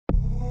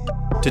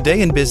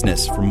Today in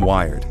Business from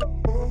Wired.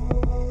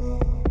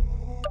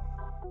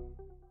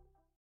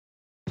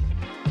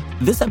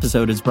 This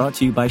episode is brought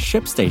to you by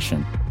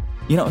ShipStation.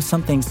 You know,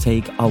 some things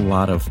take a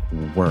lot of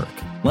work,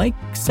 like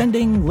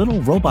sending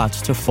little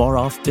robots to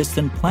far-off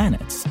distant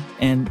planets.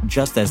 And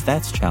just as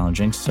that's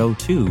challenging, so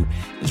too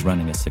is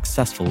running a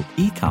successful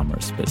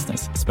e-commerce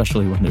business,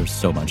 especially when there's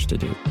so much to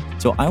do.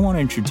 So I want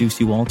to introduce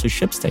you all to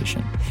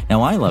ShipStation.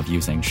 Now, I love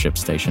using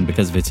ShipStation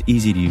because of its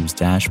easy-to-use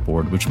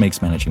dashboard, which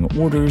makes managing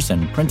orders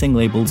and printing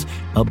labels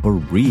a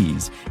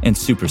breeze and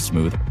super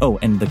smooth. Oh,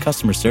 and the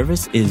customer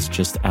service is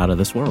just out of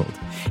this world.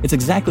 It's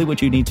exactly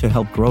what you need to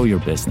help grow your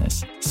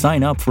business.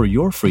 Sign up for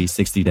your free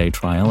 60-day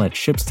trial at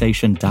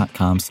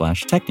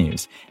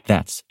shipstation.com/technews.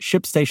 That's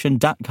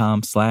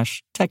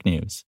shipstation.com/technews.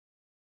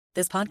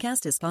 This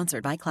podcast is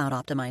sponsored by Cloud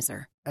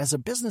Optimizer. As a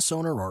business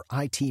owner or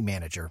IT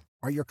manager,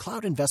 are your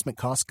cloud investment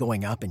costs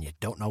going up and you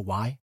don't know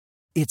why?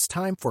 It's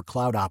time for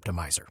Cloud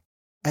Optimizer.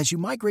 As you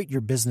migrate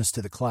your business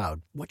to the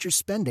cloud, what you're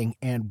spending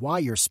and why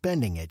you're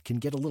spending it can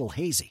get a little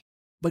hazy.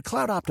 But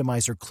Cloud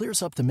Optimizer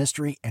clears up the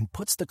mystery and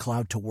puts the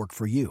cloud to work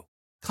for you.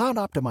 Cloud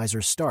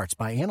Optimizer starts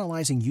by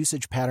analyzing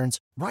usage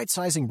patterns,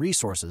 right-sizing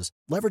resources,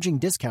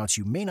 leveraging discounts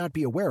you may not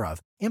be aware of,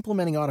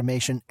 implementing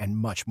automation, and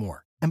much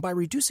more. And by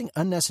reducing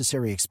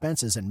unnecessary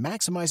expenses and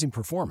maximizing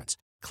performance,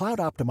 Cloud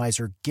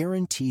Optimizer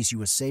guarantees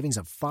you a savings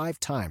of 5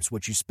 times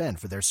what you spend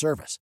for their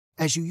service.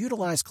 As you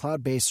utilize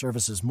cloud-based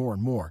services more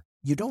and more,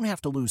 you don't have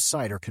to lose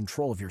sight or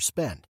control of your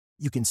spend.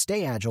 You can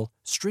stay agile,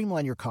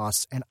 streamline your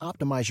costs, and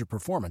optimize your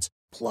performance,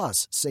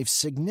 plus save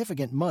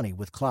significant money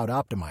with Cloud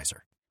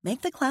Optimizer.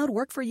 Make the cloud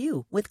work for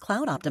you with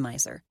Cloud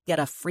Optimizer. Get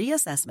a free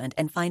assessment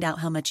and find out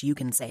how much you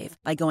can save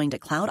by going to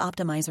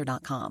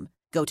cloudoptimizer.com.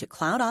 Go to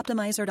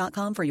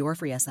cloudoptimizer.com for your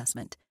free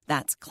assessment.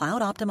 That's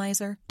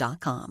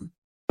cloudoptimizer.com.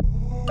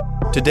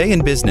 Today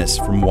in Business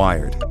from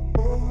Wired.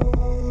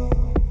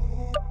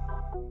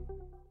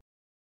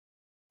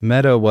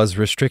 Meta was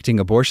restricting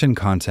abortion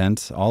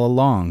content all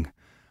along.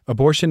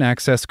 Abortion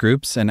access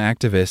groups and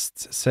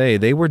activists say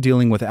they were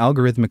dealing with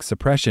algorithmic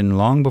suppression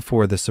long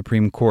before the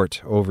Supreme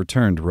Court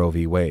overturned Roe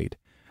v. Wade.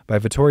 By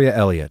Victoria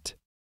Elliott.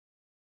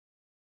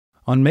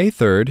 On May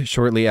 3rd,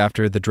 shortly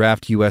after the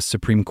draft U.S.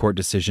 Supreme Court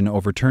decision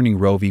overturning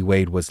Roe v.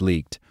 Wade was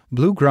leaked,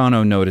 Blue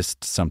Grano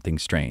noticed something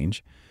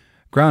strange.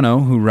 Grano,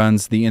 who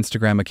runs the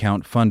Instagram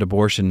account Fund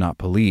Abortion Not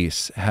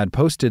Police, had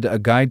posted a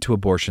guide to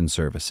abortion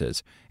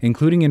services,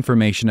 including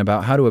information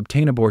about how to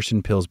obtain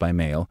abortion pills by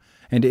mail,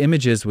 and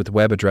images with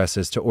web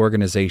addresses to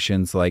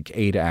organizations like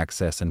Aid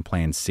Access and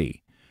Plan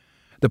C.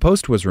 The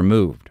post was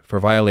removed for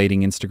violating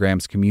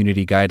Instagram's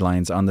community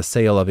guidelines on the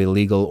sale of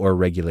illegal or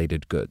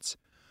regulated goods.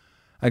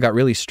 I got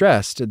really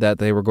stressed that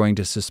they were going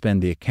to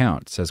suspend the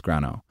account, says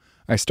Grano.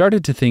 I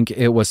started to think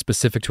it was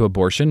specific to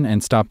abortion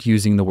and stopped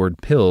using the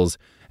word pills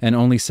and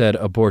only said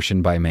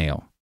abortion by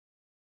mail.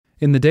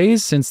 In the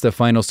days since the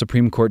final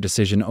Supreme Court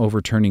decision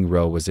overturning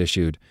Roe was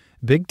issued,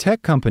 big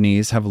tech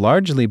companies have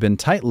largely been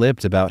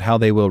tight-lipped about how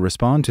they will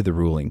respond to the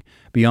ruling,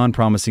 beyond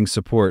promising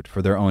support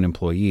for their own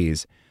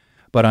employees.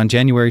 But on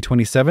January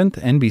 27th,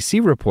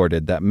 NBC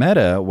reported that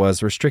Meta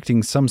was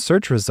restricting some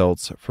search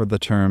results for the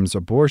terms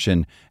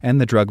abortion and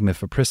the drug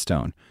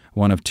mifepristone,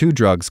 one of 2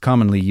 drugs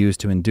commonly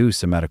used to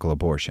induce a medical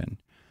abortion.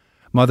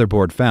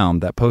 Motherboard found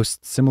that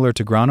posts similar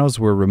to Grano's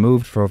were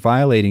removed for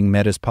violating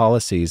Meta's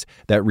policies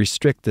that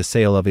restrict the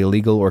sale of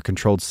illegal or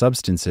controlled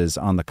substances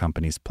on the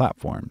company's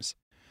platforms.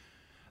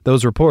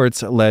 Those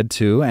reports led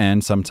to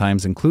and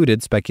sometimes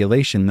included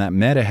speculation that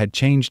Meta had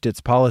changed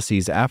its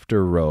policies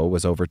after Roe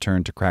was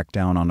overturned to crack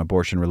down on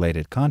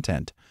abortion-related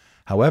content.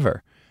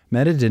 However,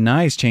 Meta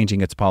denies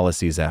changing its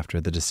policies after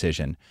the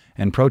decision,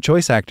 and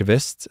pro-choice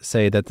activists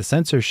say that the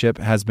censorship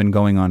has been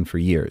going on for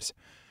years.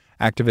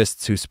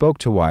 Activists who spoke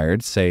to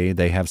Wired say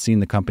they have seen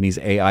the company's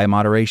AI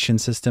moderation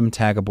system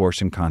tag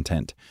abortion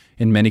content,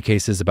 in many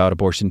cases about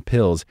abortion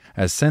pills,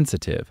 as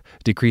sensitive,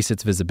 decrease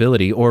its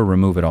visibility, or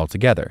remove it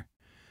altogether.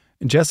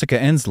 Jessica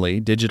Ensley,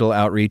 Digital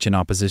Outreach and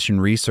Opposition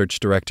Research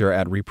Director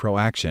at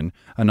ReproAction,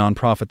 a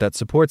nonprofit that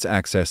supports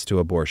access to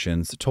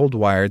abortions, told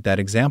Wired that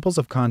examples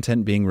of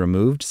content being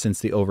removed since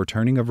the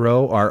overturning of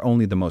Roe are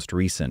only the most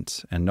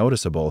recent and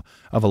noticeable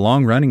of a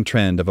long-running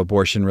trend of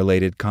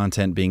abortion-related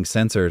content being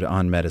censored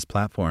on Meta's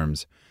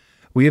platforms.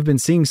 We have been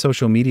seeing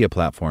social media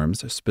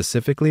platforms,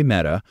 specifically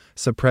Meta,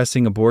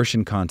 suppressing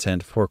abortion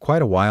content for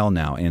quite a while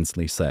now,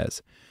 Ensley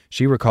says.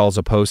 She recalls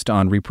a post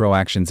on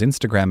ReproAction's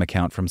Instagram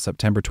account from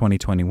September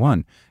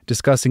 2021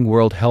 discussing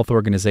World Health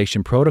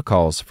Organization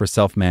protocols for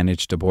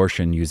self-managed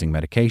abortion using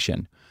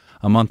medication.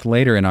 A month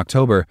later, in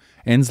October,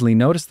 Ensley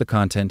noticed the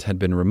content had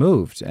been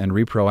removed and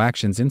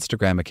ReproAction's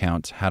Instagram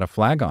account had a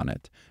flag on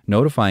it,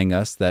 notifying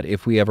us that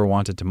if we ever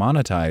wanted to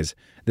monetize,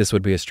 this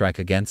would be a strike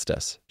against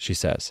us, she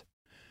says.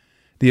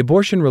 The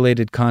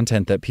abortion-related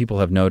content that people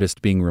have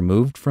noticed being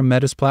removed from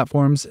Meta's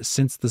platforms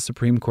since the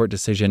Supreme Court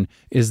decision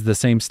is the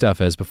same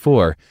stuff as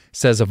before,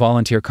 says a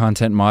volunteer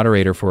content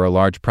moderator for a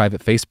large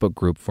private Facebook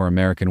group for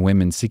American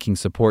women seeking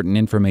support and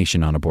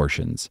information on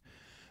abortions.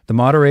 The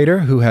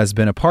moderator, who has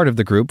been a part of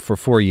the group for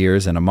 4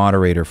 years and a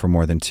moderator for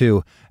more than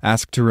 2,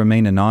 asked to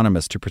remain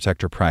anonymous to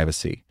protect her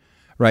privacy.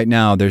 Right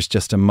now, there's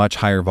just a much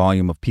higher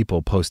volume of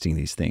people posting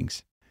these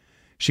things.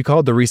 She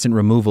called the recent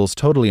removals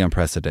totally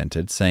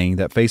unprecedented, saying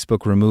that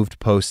Facebook removed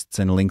posts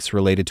and links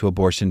related to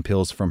abortion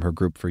pills from her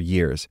group for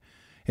years.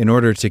 In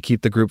order to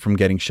keep the group from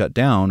getting shut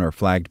down or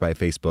flagged by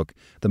Facebook,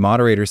 the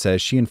moderator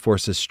says she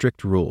enforces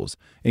strict rules,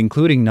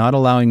 including not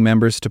allowing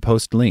members to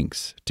post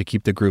links to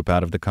keep the group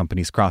out of the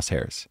company's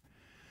crosshairs.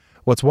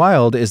 What's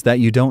wild is that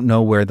you don't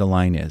know where the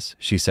line is,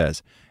 she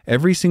says.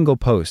 Every single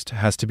post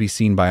has to be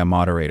seen by a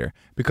moderator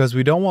because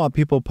we don't want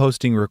people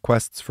posting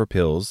requests for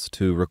pills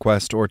to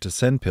request or to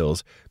send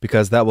pills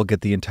because that will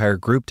get the entire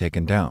group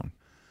taken down.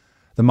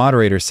 The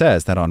moderator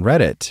says that on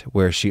Reddit,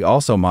 where she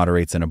also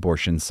moderates an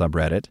abortion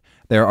subreddit,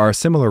 there are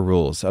similar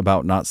rules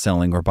about not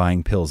selling or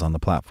buying pills on the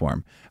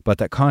platform, but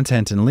that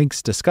content and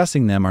links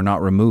discussing them are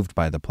not removed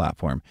by the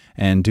platform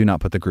and do not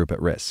put the group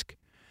at risk.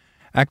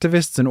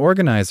 Activists and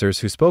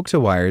organizers who spoke to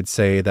Wired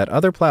say that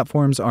other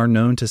platforms are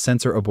known to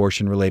censor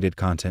abortion-related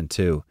content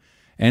too.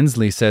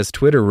 Ensley says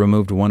Twitter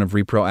removed one of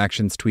Repro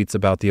Action's tweets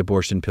about the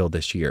abortion pill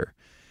this year.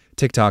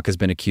 TikTok has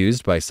been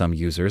accused by some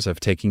users of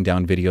taking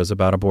down videos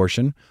about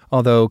abortion,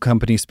 although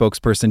company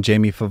spokesperson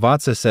Jamie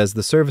Favazza says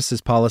the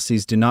service's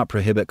policies do not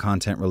prohibit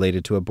content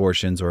related to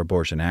abortions or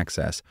abortion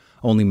access,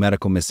 only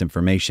medical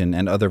misinformation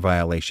and other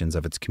violations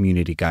of its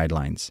community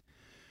guidelines.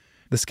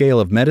 The scale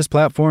of Meta's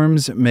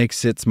platforms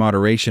makes its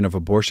moderation of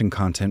abortion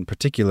content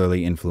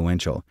particularly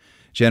influential.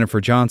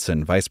 Jennifer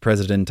Johnson, Vice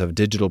President of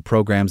Digital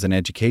Programs and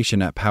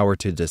Education at Power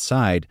to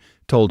Decide,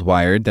 told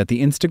Wired that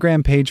the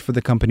Instagram page for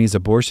the company's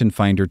abortion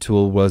finder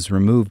tool was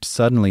removed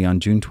suddenly on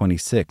June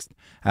 26th,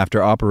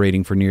 after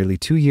operating for nearly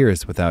 2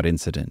 years without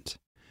incident.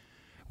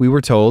 We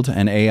were told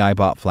an AI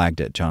bot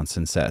flagged it,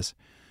 Johnson says.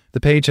 The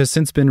page has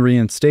since been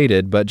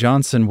reinstated, but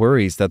Johnson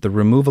worries that the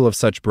removal of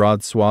such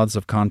broad swaths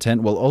of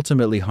content will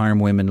ultimately harm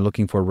women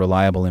looking for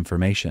reliable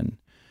information.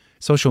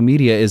 Social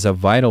media is a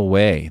vital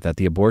way that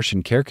the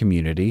abortion care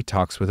community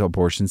talks with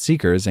abortion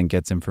seekers and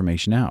gets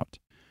information out.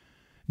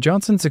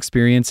 Johnson's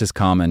experience is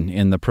common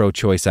in the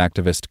pro-choice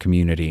activist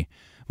community.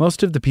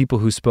 Most of the people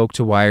who spoke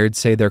to Wired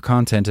say their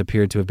content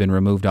appeared to have been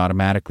removed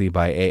automatically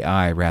by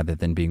AI rather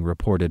than being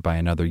reported by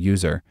another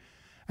user.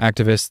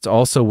 Activists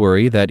also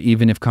worry that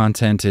even if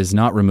content is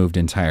not removed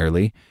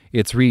entirely,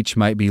 its reach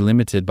might be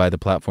limited by the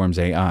platform's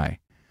AI.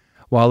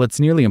 While it's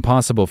nearly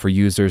impossible for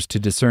users to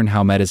discern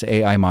how Meta's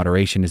AI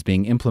moderation is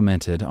being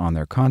implemented on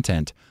their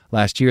content,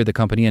 last year the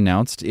company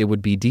announced it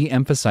would be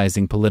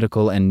de-emphasizing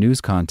political and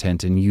news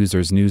content in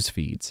users' news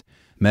feeds.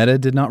 Meta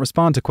did not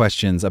respond to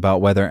questions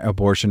about whether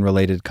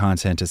abortion-related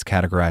content is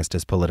categorized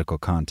as political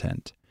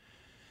content.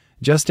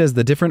 Just as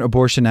the different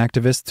abortion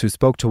activists who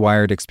spoke to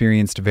Wired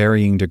experienced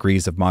varying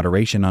degrees of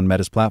moderation on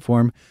Meta's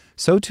platform,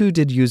 so too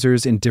did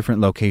users in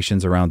different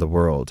locations around the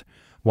world.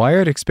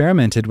 Wired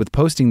experimented with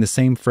posting the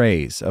same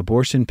phrase,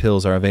 abortion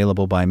pills are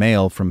available by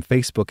mail, from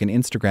Facebook and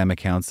Instagram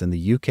accounts in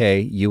the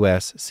UK,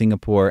 US,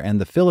 Singapore,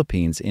 and the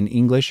Philippines in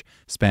English,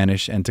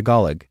 Spanish, and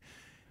Tagalog.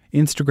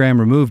 Instagram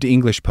removed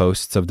English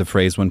posts of the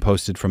phrase when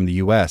posted from the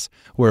US,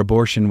 where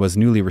abortion was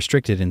newly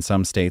restricted in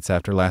some states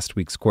after last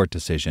week's court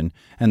decision,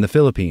 and the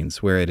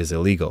Philippines, where it is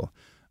illegal.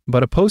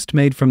 But a post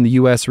made from the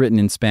US written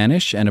in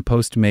Spanish and a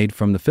post made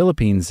from the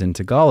Philippines in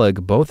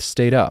Tagalog both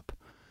stayed up.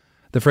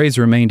 The phrase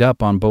remained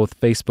up on both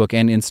Facebook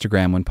and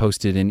Instagram when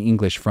posted in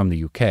English from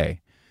the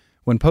UK.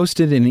 When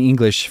posted in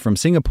English from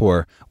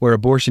Singapore, where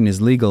abortion is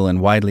legal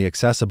and widely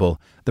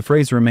accessible, the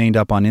phrase remained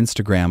up on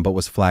Instagram but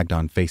was flagged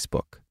on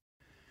Facebook.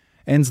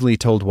 Ensley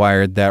told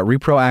Wired that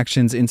Repro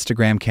Action's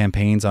Instagram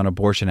campaigns on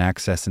abortion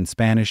access in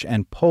Spanish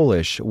and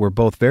Polish were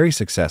both very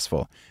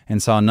successful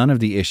and saw none of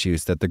the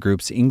issues that the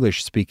group's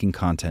English-speaking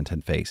content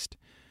had faced.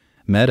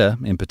 Meta,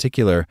 in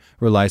particular,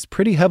 relies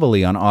pretty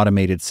heavily on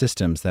automated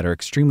systems that are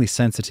extremely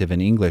sensitive in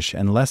English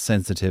and less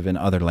sensitive in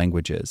other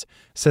languages,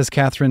 says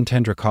Catherine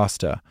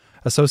Tendracosta,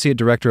 Associate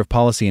Director of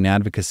Policy and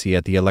Advocacy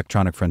at the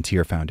Electronic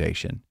Frontier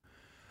Foundation.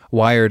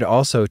 Wired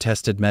also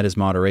tested Meta's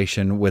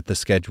moderation with the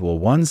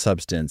Schedule I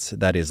substance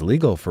that is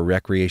legal for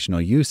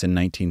recreational use in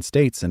 19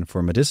 states and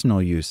for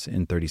medicinal use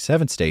in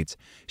 37 states,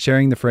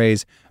 sharing the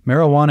phrase,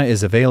 marijuana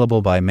is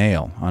available by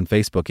mail, on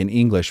Facebook in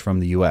English from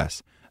the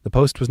U.S. The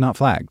post was not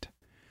flagged.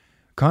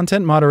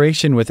 Content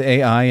moderation with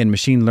AI and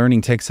machine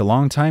learning takes a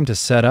long time to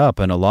set up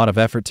and a lot of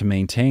effort to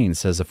maintain,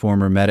 says a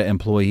former Meta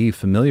employee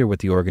familiar with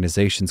the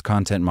organization's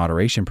content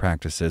moderation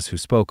practices who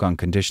spoke on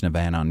condition of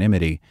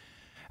anonymity.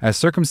 As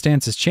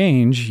circumstances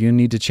change, you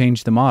need to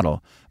change the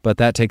model, but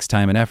that takes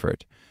time and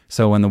effort.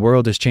 So when the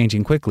world is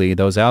changing quickly,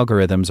 those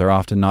algorithms are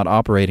often not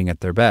operating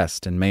at their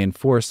best and may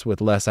enforce with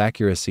less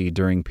accuracy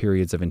during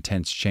periods of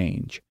intense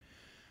change.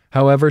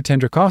 However,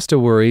 Tendracosta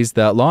worries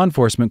that law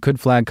enforcement could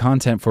flag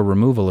content for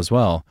removal as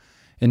well.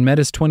 In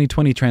Meta's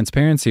 2020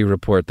 Transparency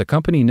Report, the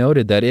company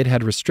noted that it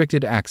had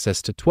restricted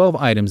access to 12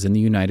 items in the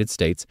United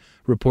States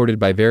reported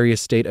by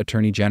various state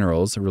attorney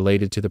generals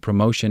related to the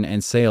promotion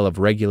and sale of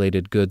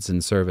regulated goods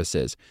and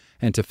services,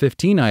 and to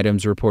 15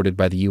 items reported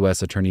by the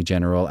U.S. Attorney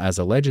General as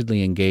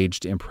allegedly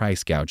engaged in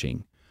price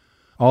gouging.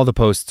 All the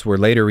posts were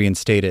later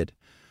reinstated.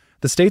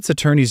 The state's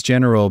attorneys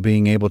general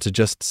being able to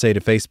just say to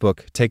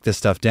Facebook, take this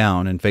stuff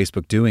down, and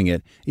Facebook doing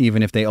it,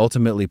 even if they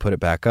ultimately put it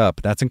back up,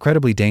 that's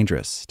incredibly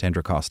dangerous,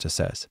 Tendra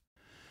says.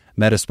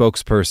 Meta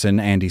spokesperson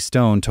Andy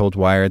Stone told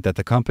Wired that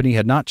the company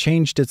had not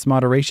changed its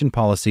moderation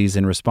policies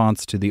in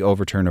response to the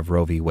overturn of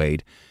Roe v.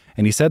 Wade,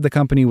 and he said the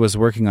company was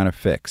working on a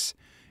fix.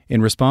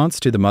 In response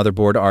to the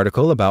Motherboard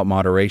article about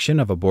moderation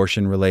of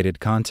abortion-related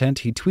content,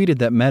 he tweeted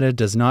that Meta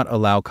does not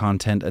allow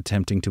content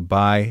attempting to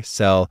buy,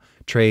 sell,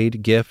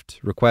 trade,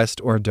 gift,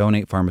 request, or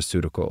donate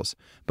pharmaceuticals,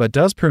 but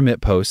does permit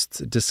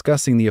posts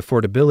discussing the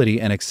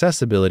affordability and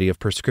accessibility of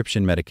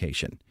prescription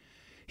medication.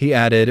 He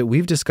added,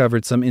 "We've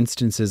discovered some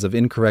instances of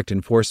incorrect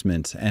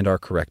enforcement and are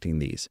correcting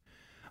these."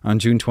 On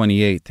June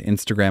 28th,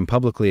 Instagram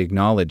publicly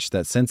acknowledged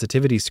that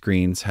sensitivity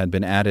screens had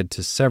been added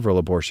to several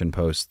abortion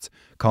posts,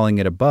 calling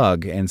it a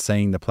bug and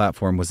saying the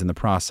platform was in the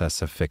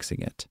process of fixing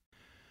it.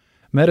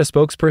 Meta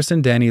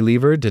spokesperson Danny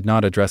Lever did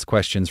not address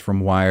questions from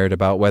Wired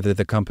about whether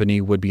the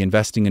company would be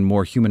investing in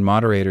more human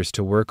moderators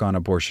to work on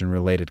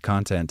abortion-related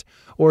content,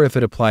 or if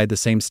it applied the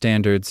same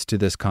standards to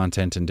this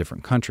content in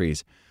different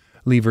countries.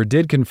 Lever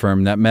did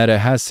confirm that Meta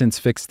has since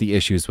fixed the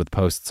issues with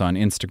posts on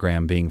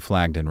Instagram being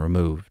flagged and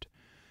removed.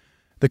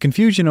 The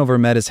confusion over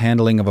Meta's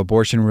handling of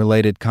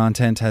abortion-related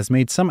content has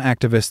made some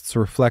activists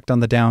reflect on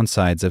the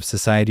downsides of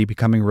society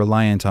becoming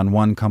reliant on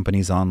one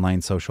company's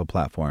online social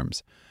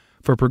platforms.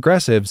 For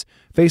progressives,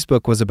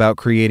 Facebook was about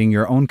creating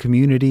your own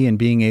community and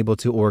being able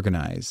to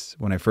organize,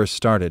 when I first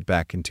started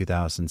back in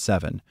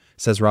 2007,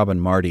 says Robin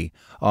Marty,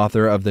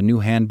 author of the New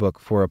Handbook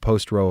for a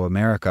Post-Roe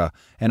America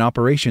and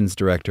operations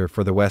director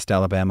for the West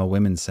Alabama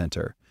Women's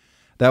Center.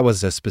 That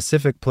was a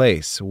specific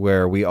place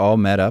where we all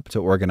met up to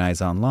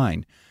organize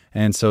online.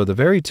 And so the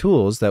very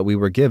tools that we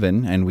were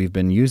given and we've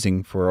been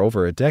using for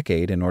over a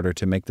decade in order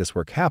to make this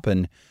work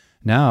happen,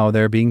 now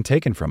they're being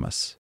taken from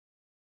us.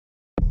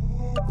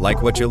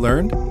 Like what you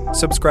learned?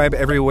 Subscribe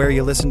everywhere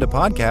you listen to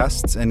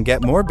podcasts and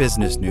get more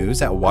business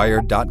news at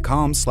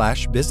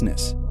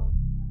wired.com/business.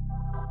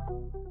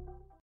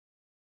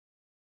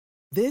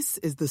 This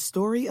is the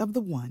story of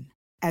the one.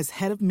 As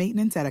head of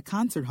maintenance at a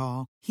concert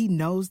hall, he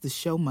knows the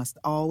show must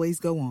always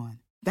go on.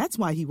 That's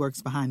why he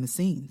works behind the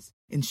scenes,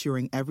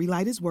 ensuring every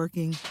light is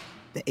working,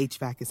 the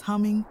HVAC is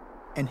humming,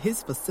 and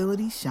his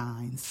facility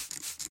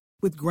shines.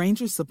 With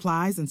Grainger's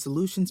supplies and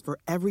solutions for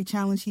every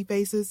challenge he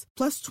faces,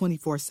 plus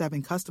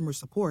 24/7 customer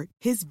support,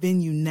 his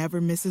venue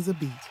never misses a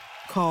beat.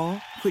 Call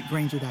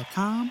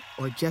quickgrainger.com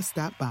or just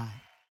stop by.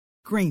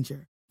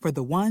 Grainger, for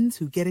the ones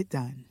who get it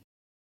done.